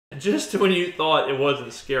just when you thought it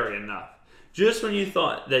wasn't scary enough. Just when you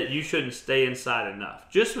thought that you shouldn't stay inside enough.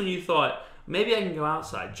 Just when you thought, maybe I can go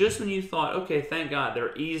outside. Just when you thought, okay, thank God,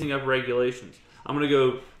 they're easing up regulations. I'm going to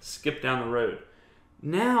go skip down the road.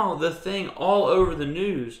 Now, the thing all over the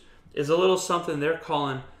news is a little something they're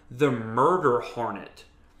calling the Murder Hornet.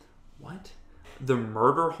 What? The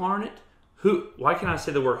Murder Hornet? Why can't I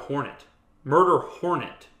say the word Hornet? Murder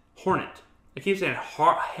Hornet. Hornet. I keep saying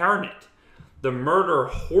Hornet. The Murder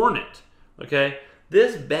Hornet. Okay?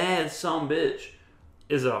 This bad sumbitch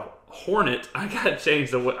is a hornet. I gotta change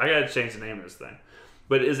the name of this thing.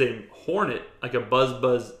 But it is a hornet, like a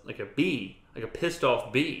buzz, like a bee, like a pissed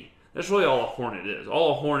off bee. That's really all a hornet is.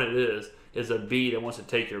 All a hornet is a bee that wants to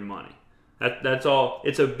take your money. That's all.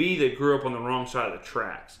 It's a bee that grew up on the wrong side of the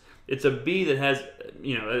tracks. It's a bee that has,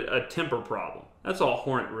 a temper problem. That's all a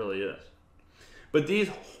hornet really is. But these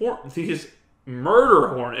murder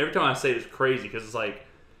hornet. Every time I say it, it's crazy because it's like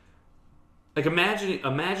imagine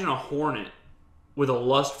a hornet with a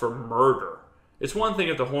lust for murder. It's one thing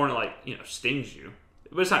if the hornet stings you,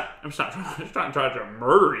 but it's not. I'm not trying to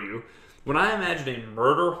murder you. When I imagine a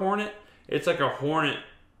murder hornet, it's like a hornet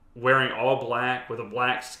wearing all black with a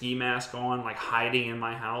black ski mask on, like hiding in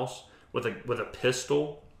my house with a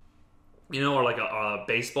pistol, or like a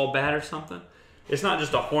baseball bat or something. It's not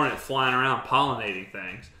just a hornet flying around pollinating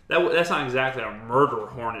things. That's not exactly a murder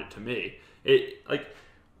hornet to me.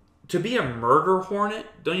 To be a murder hornet,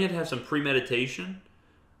 don't you have to have some premeditation?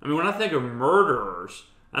 I mean, when I think of murderers,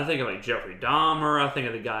 I think of like Jeffrey Dahmer. I think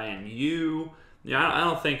of the guy in You. I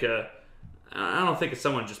don't think of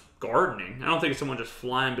someone just gardening. I don't think of someone just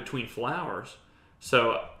flying between flowers.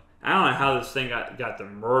 So I don't know how this thing got the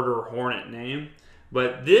Murder Hornet name,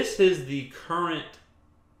 but this is the current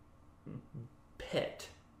pet,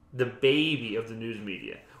 the baby of the news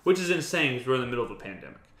media, which is insane because we're in the middle of a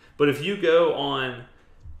pandemic. But if you go on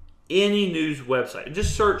any news website,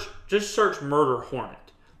 just search Murder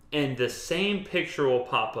Hornet, and the same picture will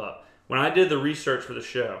pop up. When I did the research for the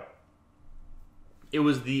show, it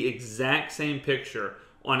was the exact same picture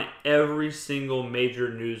on every single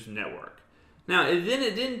major news network. Now, it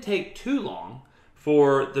didn't take too long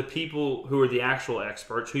for the people who are the actual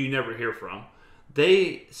experts, who you never hear from.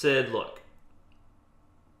 They said, look,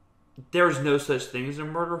 there's no such thing as a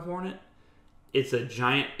murder hornet. It's a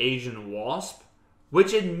giant Asian wasp,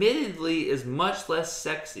 which admittedly is much less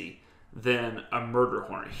sexy than a murder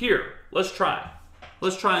hornet. Here, let's try.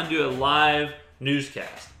 Let's try and do a live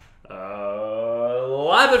newscast.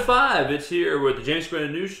 Live at 5, it's here with the James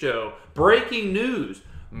Skrmetta News Show. Breaking news,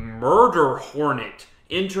 Murder Hornet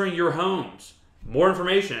entering your homes. More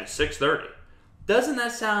information at 6:30. Doesn't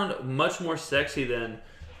that sound much more sexy than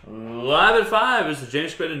Live at 5 is the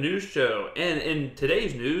James Skrmetta News Show? And in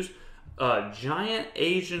today's news, a giant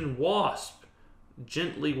Asian wasp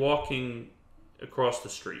gently walking across the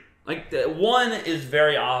street. Like, one is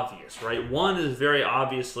very obvious, right? One is very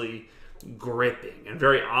obviously gripping and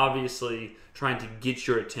very obviously trying to get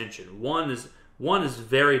your attention. One is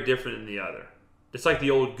very different than the other. It's like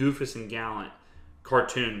the old Goofus and Gallant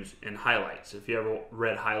cartoons and Highlights. If you ever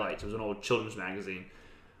read Highlights, it was an old children's magazine.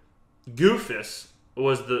 Goofus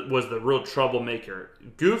was the real troublemaker.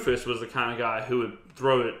 Goofus was the kind of guy who would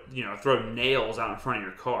throw nails out in front of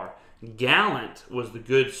your car. Gallant was the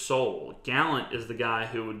good soul. Gallant is the guy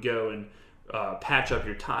who would go and patch up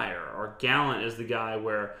your tire. Or Gallant is the guy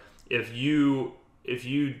where if you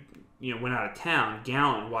went out of town,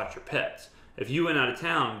 Gallant would watch your pets. If you went out of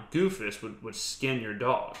town, Goofus would skin your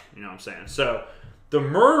dog. You know what I'm saying? So the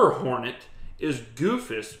Murder Hornet is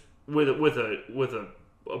Goofus with a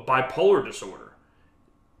bipolar disorder.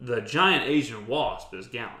 The giant Asian wasp is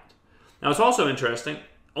Gallant. Now, it's also interesting,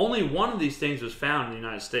 only one of these things was found in the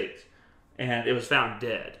United States, and it was found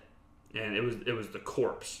dead, and it was the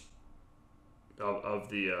corpse of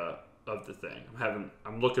the thing.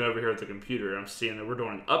 I'm looking over here at the computer, and I'm seeing that we're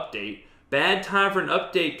doing an update. Bad time for an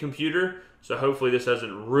update, computer. So hopefully this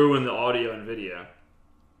doesn't ruin the audio and video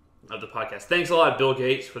of the podcast. Thanks a lot, Bill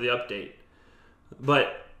Gates, for the update.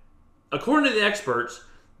 But according to the experts,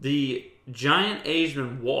 the giant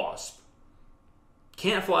Asian wasp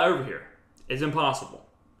can't fly over here. It's impossible.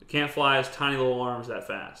 It can't fly its tiny little arms that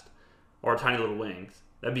fast, or tiny little wings.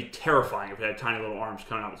 That'd be terrifying if it had tiny little arms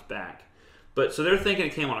coming out its back. But so they're thinking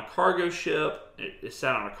it came on a cargo ship. It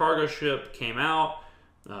sat on a cargo ship, came out,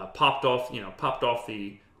 popped off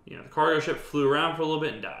the cargo ship, flew around for a little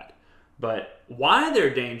bit and died. But why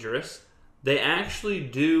they're dangerous? They actually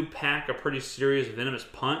do pack a pretty serious venomous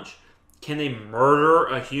punch. Can they murder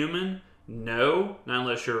a human? No, not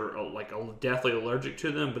unless you're like deathly allergic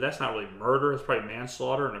to them, but that's not really murder. It's probably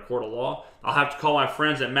manslaughter in a court of law. I'll have to call my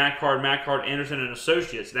friends at Mackard, Anderson and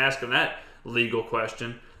Associates and ask them that legal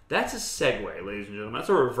question. That's a segue, ladies and gentlemen. That's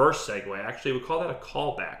a reverse segue. Actually, we call that a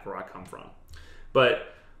callback where I come from.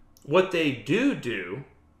 But what they do,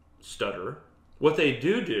 stutter, what they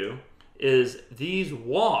do is these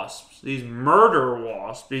wasps, these murder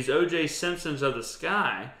wasps, these O.J. Simpsons of the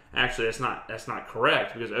sky. Actually, that's not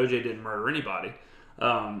correct because O.J. didn't murder anybody.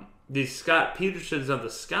 These Scott Petersons of the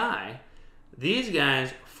sky, these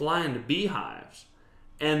guys fly into beehives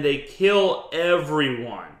and they kill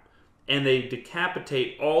everyone. And they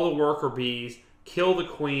decapitate all the worker bees, kill the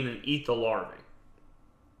queen, and eat the larvae.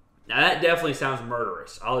 Now that definitely sounds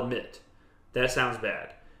murderous, I'll admit. That sounds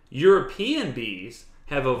bad. European bees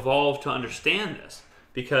have evolved to understand this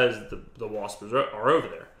because the wasps are over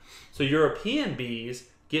there. So European bees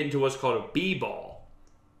get into what's called a bee ball.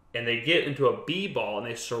 And they get into a bee ball and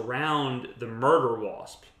they surround the murder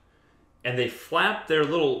wasp. And they flap their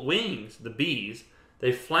little wings, the bees,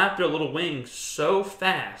 they flap their little wings so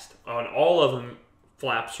fast on all of them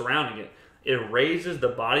flaps surrounding it. It raises the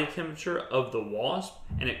body temperature of the wasp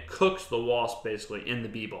and it cooks the wasp basically in the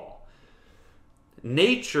bee ball.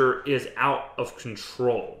 Nature is out of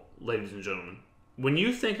control, ladies and gentlemen. When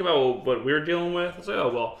you think about what we're dealing with, it's like,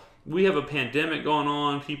 oh, well, we have a pandemic going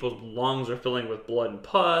on. People's lungs are filling with blood and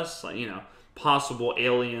pus. Like, possible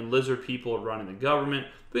alien lizard people are running the government.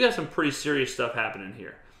 We got some pretty serious stuff happening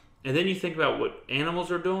here. And then you think about what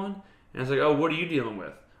animals are doing, and it's like, oh, what are you dealing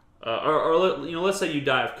with? Let's say you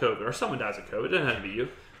die of COVID, or someone dies of COVID. It doesn't have to be you.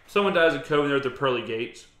 Someone dies of COVID, they're at the pearly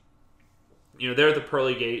gates. They're at the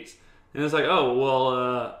pearly gates, and it's like, oh,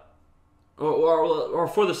 well, or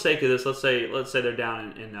for the sake of this, let's say they're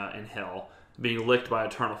down in hell, being licked by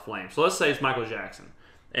eternal flame. So let's say it's Michael Jackson,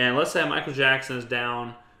 and let's say Michael Jackson is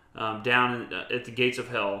down at the gates of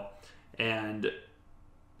hell, and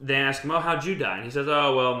they ask him, oh, how'd you die? And he says,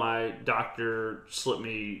 oh, well, my doctor slipped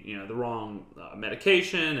me, the wrong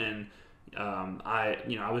medication, and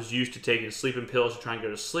I was used to taking sleeping pills to try and go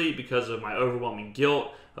to sleep because of my overwhelming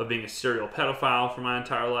guilt of being a serial pedophile for my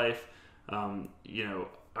entire life.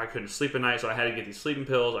 I couldn't sleep at night, so I had to get these sleeping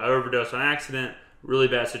pills. I overdosed on accident. Really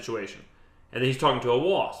bad situation. And then he's talking to a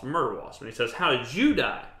wasp, a murder wasp, and he says, how did you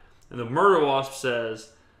die? And the murder wasp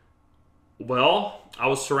says, well, I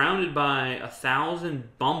was surrounded by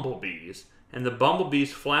 1,000 bumblebees, and the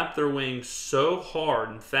bumblebees flapped their wings so hard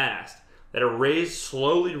and fast that it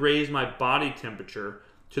slowly raised my body temperature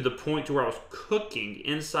to the point to where I was cooking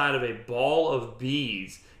inside of a ball of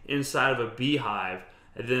bees inside of a beehive,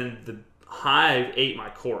 and then the hive ate my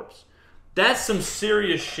corpse. That's some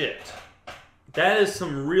serious shit. That is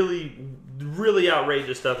some really, really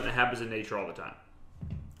outrageous stuff, and it happens in nature all the time.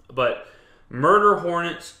 But murder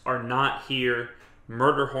hornets are not here.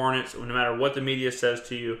 Murder hornets, no matter what the media says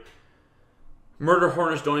to you, murder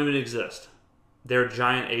hornets don't even exist. They're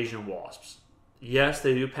giant Asian wasps. Yes,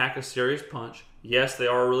 they do pack a serious punch. Yes, they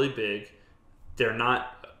are really big. They're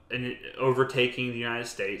not overtaking the United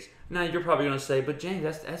States. Now, you're probably going to say, but James,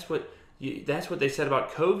 that's what they said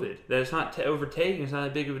about COVID. That it's not overtaking. It's not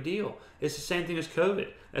that big of a deal. It's the same thing as COVID.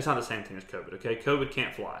 It's not the same thing as COVID, okay? COVID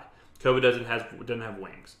can't fly. COVID doesn't have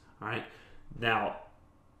wings, all right? Now,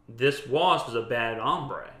 this wasp is a bad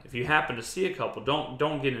hombre. If you happen to see a couple,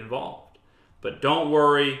 don't get involved. But don't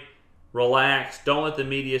worry, relax, don't let the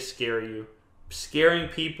media scare you. Scaring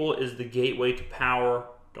people is the gateway to power.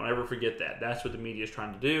 Don't ever forget that. That's what the media is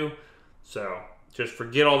trying to do. So just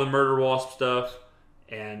forget all the murder wasp stuff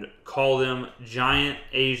and call them giant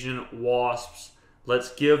Asian wasps.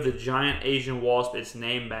 Let's give the giant Asian wasp its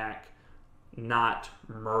name back, not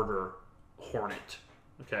murder hornet.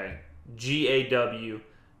 Okay? GAW,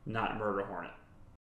 not murder hornet.